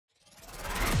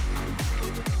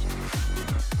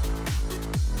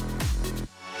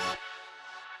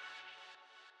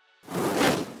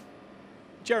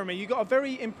Jeremy, you've got a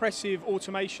very impressive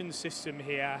automation system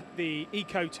here, the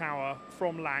Eco Tower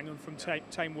from Lang and from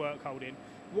Thame Workholding.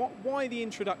 Why the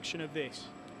introduction of this?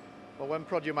 Well, when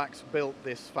Produmax built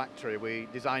this factory, we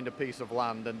designed a piece of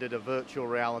land and did a virtual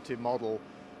reality model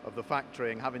of the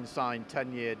factory, and having signed a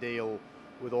 10-year deal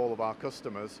with all of our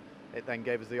customers, it then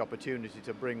gave us the opportunity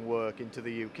to bring work into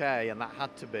the UK, and that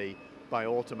had to be by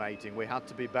automating. We had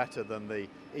to be better than the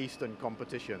Eastern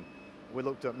competition. We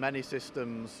looked at many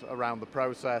systems around the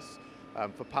process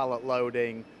for pallet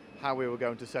loading, how we were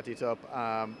going to set it up.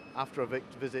 After a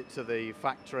visit to the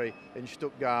factory in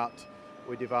Stuttgart,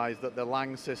 we devised that the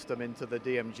Lang system into the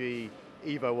DMG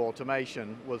Evo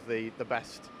automation was the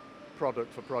best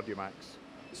product for Produmax.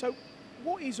 So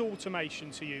what is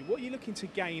automation to you? What are you looking to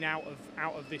gain out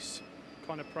of this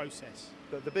kind of process?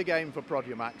 The big aim for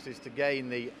Produmax is to gain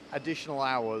the additional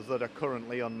hours that are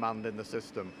currently unmanned in the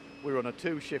system. We run a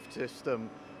 2-shift system,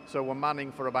 so we're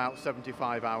manning for about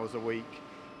 75 hours a week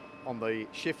on the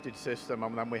shifted system,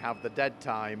 and then we have the dead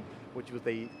time, which was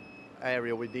the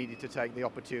area we needed to take the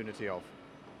opportunity of.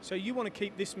 So you want to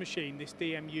keep this machine, this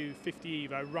DMU 50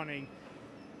 Evo, running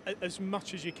as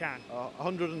much as you can?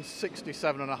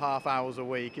 167.5 hours a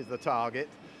week is the target.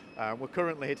 We're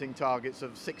currently hitting targets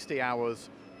of 60 hours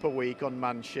per week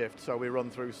unmanned shift, so we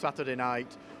run through Saturday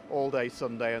night, all day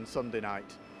Sunday and Sunday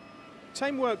night.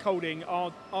 Thame Workholding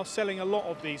are selling a lot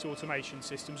of these automation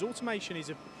systems. Automation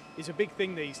is a big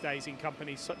thing these days in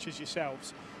companies such as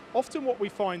yourselves. Often what we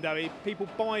find though is people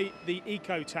buy the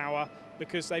Eco Tower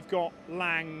because they've got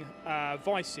Lang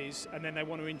vices, and then they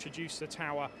want to introduce the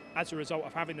tower as a result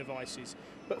of having the vices.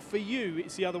 But for you,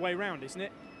 it's the other way around, isn't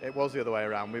it? It was the other way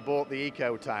around. We bought the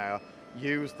Eco Tower,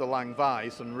 used the Lang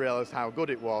vice and realised how good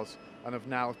it was, and have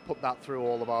now put that through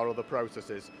all of our other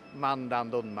processes, manned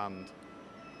and unmanned.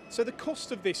 So the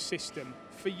cost of this system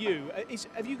for you,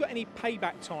 have you got any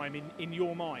payback time in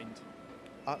your mind?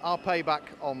 Our payback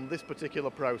on this particular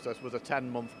process was a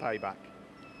 10-month payback.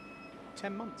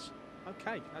 10 months,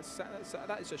 okay,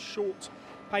 that is a short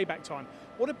payback time.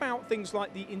 What about things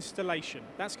like the installation?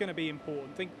 That's going to be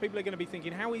important. People are going to be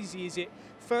thinking, how easy is it,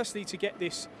 firstly, to get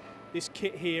this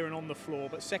kit here and on the floor,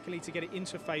 but secondly, to get it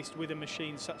interfaced with a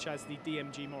machine such as the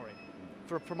DMG Mori?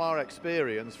 From our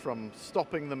experience, from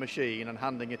stopping the machine and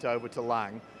handing it over to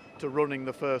Lang to running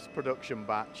the first production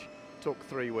batch took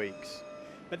 3 weeks.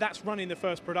 But that's running the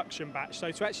first production batch,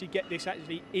 so to actually get this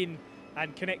actually in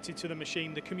and connected to the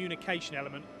machine, the communication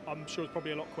element, I'm sure is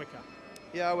probably a lot quicker.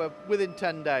 Yeah, well, within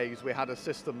 10 days we had a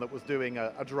system that was doing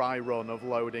a dry run of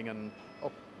loading and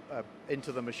up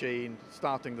into the machine,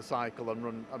 starting the cycle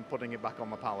and putting it back on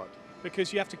the pallet.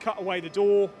 Because you have to cut away the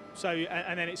door, so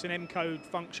and then it's an M-code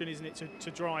function, isn't it,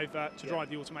 to drive drive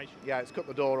the automation? Yeah, it's cut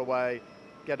the door away,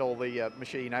 get all the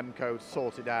machine M-codes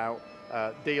sorted out,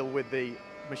 deal with the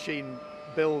machine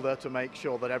builder to make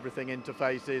sure that everything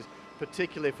interfaces,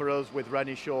 particularly for us with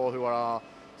Renishaw, who are our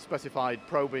specified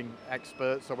probing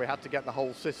experts, so we had to get the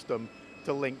whole system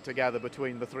to link together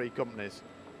between the 3 companies.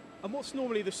 And what's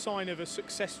normally the sign of a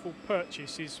successful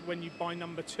purchase is when you buy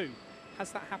number 2.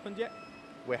 Has that happened yet?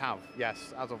 We have,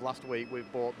 yes. As of last week,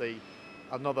 we've bought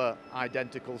another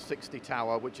identical 60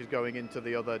 tower, which is going into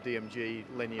the other DMG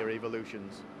linear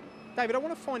evolutions. David, I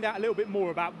want to find out a little bit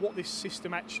more about what this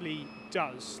system actually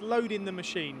does. Load in the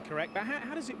machine, correct? But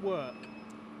how does it work?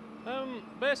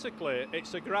 Basically,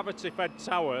 it's a gravity-fed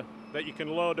tower that you can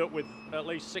load up with at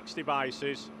least 60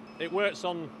 vices. It works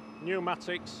on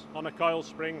pneumatics on a coil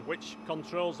spring, which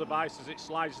controls the vice as it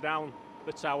slides down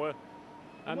the tower.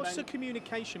 And what's the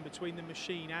communication between the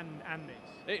machine and this?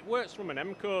 It works from an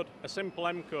M-code, a simple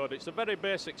M-code. It's a very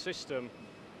basic system.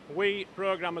 We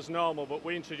program as normal, but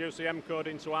we introduce the M-code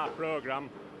into our program,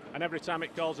 and every time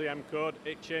it calls the M-code,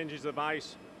 it changes the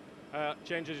vice,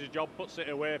 changes the job, puts it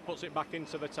away, puts it back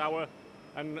into the tower,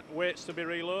 and waits to be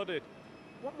reloaded.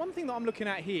 One thing that I'm looking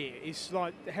at here is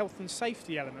like the health and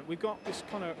safety element. We've got this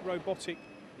kind of robotic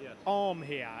arm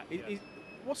here.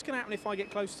 What's going to happen if I get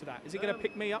close to that? Is it going to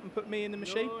pick me up and put me in the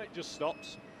machine? No, it just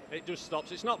stops. It just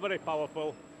stops. It's not very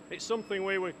powerful. It's something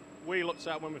we looked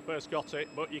at when we first got it,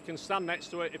 but you can stand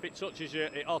next to it. If it touches you,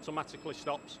 it automatically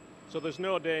stops. So there's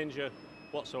no danger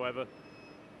whatsoever.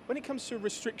 When it comes to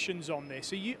restrictions on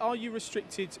this, are you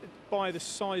restricted by the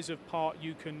size of part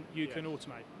you can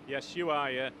automate? Yes, you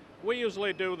are. Yeah. We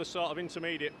usually do the sort of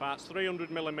intermediate parts, 300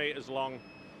 millimeters long,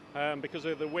 because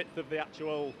of the width of the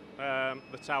actual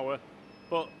the tower.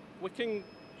 But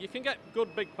you can get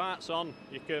good big parts on.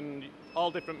 You can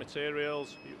all different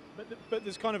materials. But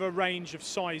there's kind of a range of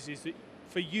sizes that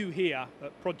for you here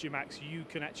at Produmax you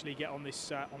can actually get on this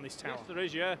tower. Yes, there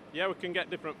is. Yeah, we can get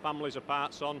different families of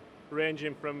parts on,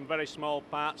 ranging from very small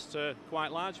parts to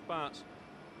quite large parts.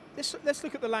 Let's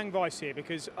look at the Lang Vice here,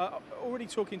 because already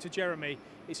talking to Jeremy,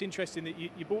 it's interesting that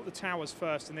you bought the towers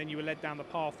first and then you were led down the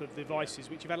path of the vices,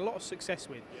 which you've had a lot of success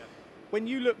with. Yeah. When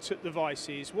you looked at the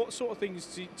vices, what sort of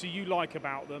things do you like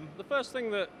about them? The first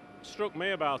thing that struck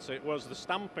me about it was the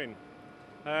stamping.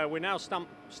 We now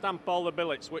stamp all the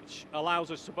billets, which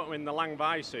allows us to put them in the Lang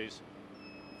Vices.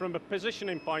 From a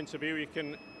positioning point of view,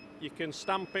 you can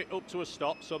stamp it up to a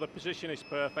stop, so the position is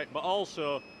perfect, but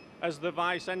also as the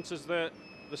vice enters the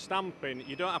stamping,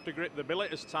 you don't have to grip the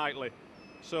billet as tightly.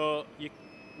 So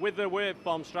with the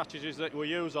waveform strategies that we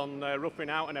use on roughing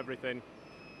out and everything,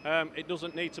 it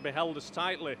doesn't need to be held as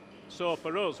tightly. So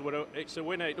for us, it's a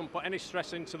winner. It doesn't put any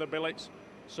stress into the billets.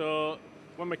 So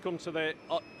when we come to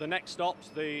the next ops,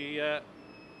 the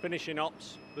finishing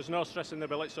ops, there's no stress in the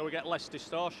billet, so we get less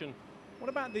distortion. What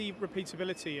about the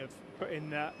repeatability of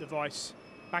putting the vice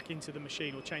back into the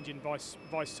machine, or changing vice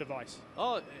to vice?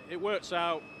 Oh, it works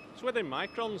out. It's within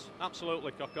microns,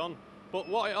 absolutely cock on. But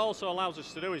what it also allows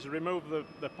us to do is remove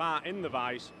the part in the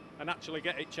vice and actually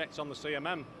get it checked on the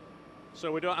CMM.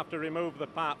 So we don't have to remove the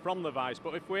part from the vice.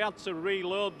 But if we had to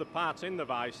reload the part in the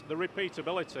vice, the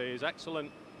repeatability is excellent.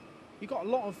 You've got a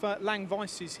lot of Lang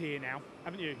Vices here now,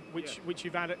 haven't you? Which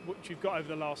you've got over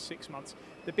the last 6 months.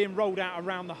 They're being rolled out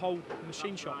around the whole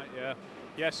machine shop. Right, yeah.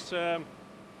 Yes,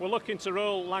 we're looking to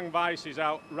roll Lang Vices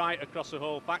out right across the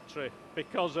whole factory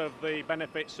because of the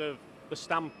benefits of the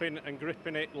stamping and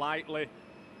gripping it lightly,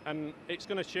 and it's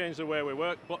going to change the way we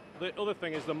work. But the other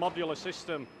thing is the modular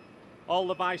system. All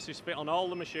the vices fit on all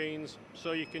the machines,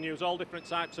 so you can use all different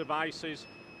types of vices.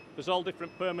 There's all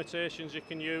different permutations you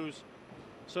can use.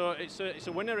 So it's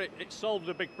a winner. It solves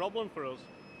a big problem for us.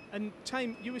 And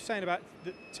Thame, you were saying about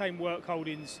the Thame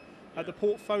Workholding's, the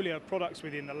portfolio of products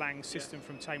within the Lang system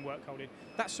from Thame Workholding.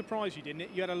 That surprised you, didn't it?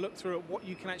 You had a look through at what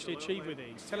you can actually achieve with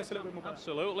these. Tell us a little bit more about that.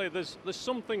 Absolutely. There's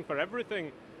something for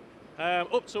everything.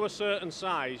 Up to a certain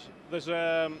size, there's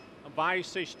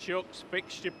vices, chucks,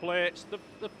 fixture plates.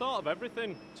 They've thought of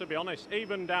everything, to be honest,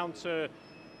 even down to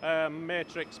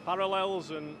matrix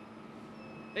parallels, and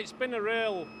it's been a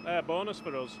real bonus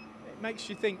for us. It makes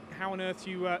you think how on earth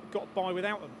you got by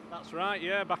without them. That's right,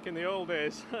 yeah, back in the old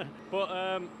days.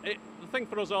 But the thing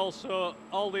for us also,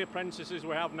 all the apprentices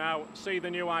we have now see the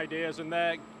new ideas and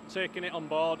they're taking it on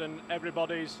board, and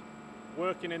everybody's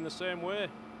working in the same way.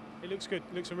 It looks good.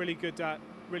 It looks a really good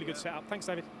setup. Thanks,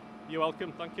 David. You're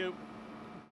welcome, thank you.